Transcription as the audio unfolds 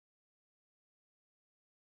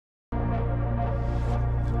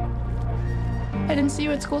I didn't see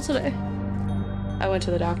you at school today. I went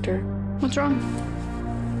to the doctor. What's wrong?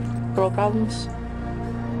 Girl problems.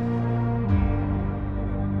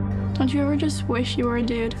 Don't you ever just wish you were a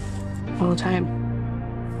dude? All the time.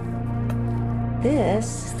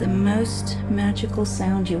 This is the most magical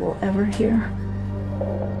sound you will ever hear.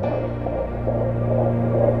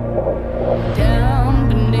 Down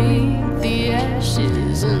beneath the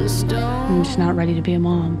ashes and stone. I'm just not ready to be a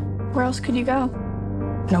mom. Where else could you go?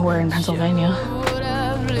 Nowhere in Pennsylvania.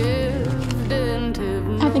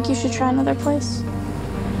 I think you should try another place.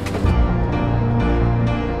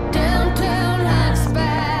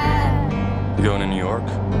 You going to New York?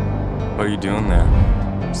 What are you doing there?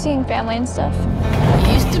 Seeing family and stuff.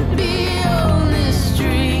 Used to be on this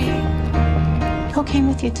street. Who came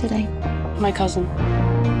with you today? My cousin.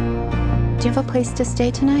 Do you have a place to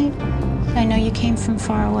stay tonight? I know you came from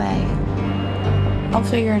far away. I'll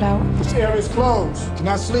figure it out. This area's closed.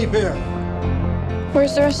 Cannot sleep here.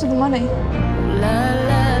 Where's the rest of the money? La,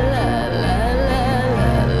 la, la, la,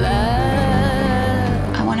 la, la.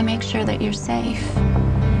 I want to make sure that you're safe.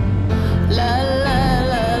 La, la,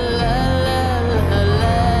 la, la, la,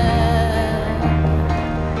 la.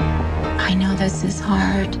 I know this is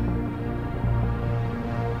hard.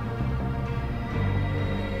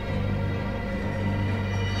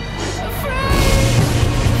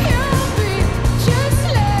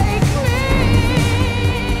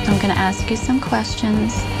 I'm going to ask you some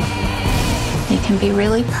questions. They can be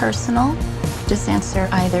really personal. Just answer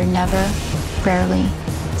either never, rarely,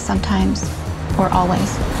 sometimes, or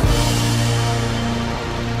always.